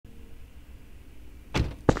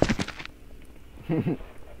Oh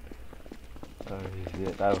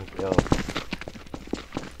shit, that was ill.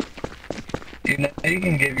 You know, you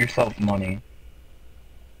can give yourself money.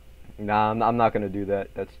 Nah, I'm not gonna do that.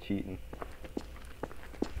 That's cheating.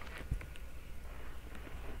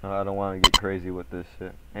 I don't want to get crazy with this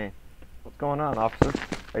shit. Hey, what's going on, officer?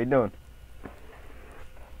 How you doing?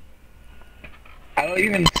 I don't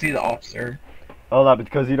even see the officer. Hold up, it's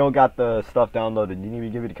because you don't got the stuff downloaded. You need me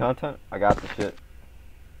to give you the content? I got the shit.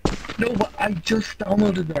 No, but I just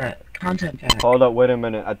downloaded that content pack. Hold up, wait a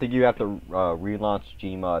minute. I think you have to relaunch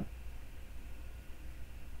Gmod.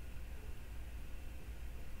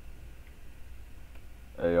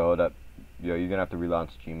 Hey, hold up. Yo, you're gonna have to relaunch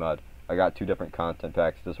Gmod. I got 2 different content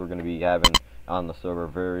packs. This we're gonna be having on the server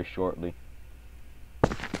very shortly.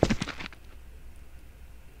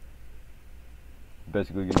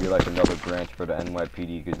 Basically gonna be like another branch for the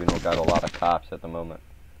NYPD because we don't got a lot of cops at the moment.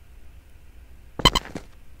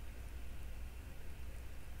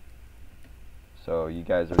 So you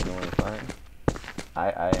guys are doing fine?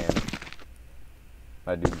 I am.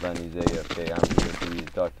 My dude Lenny's AFK. I'm here for you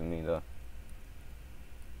to talk to me though.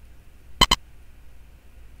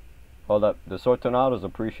 Hold up. The Sortanatos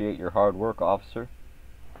appreciate your hard work, officer.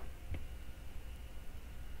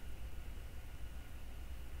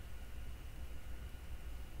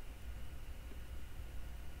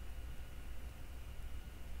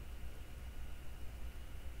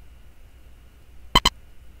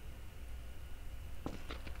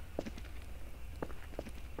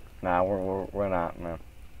 Nah, we're not, man.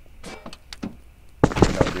 We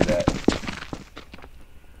don't do that.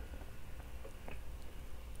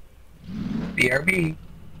 BRB.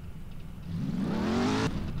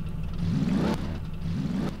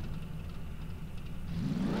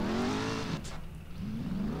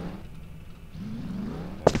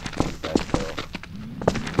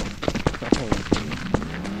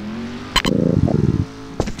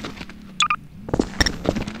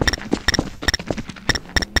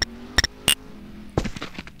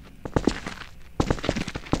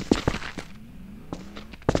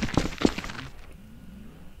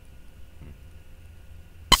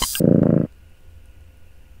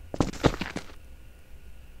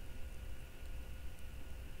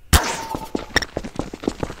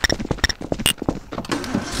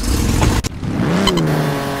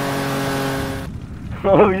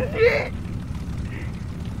 Oh shit!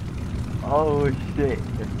 Oh shit!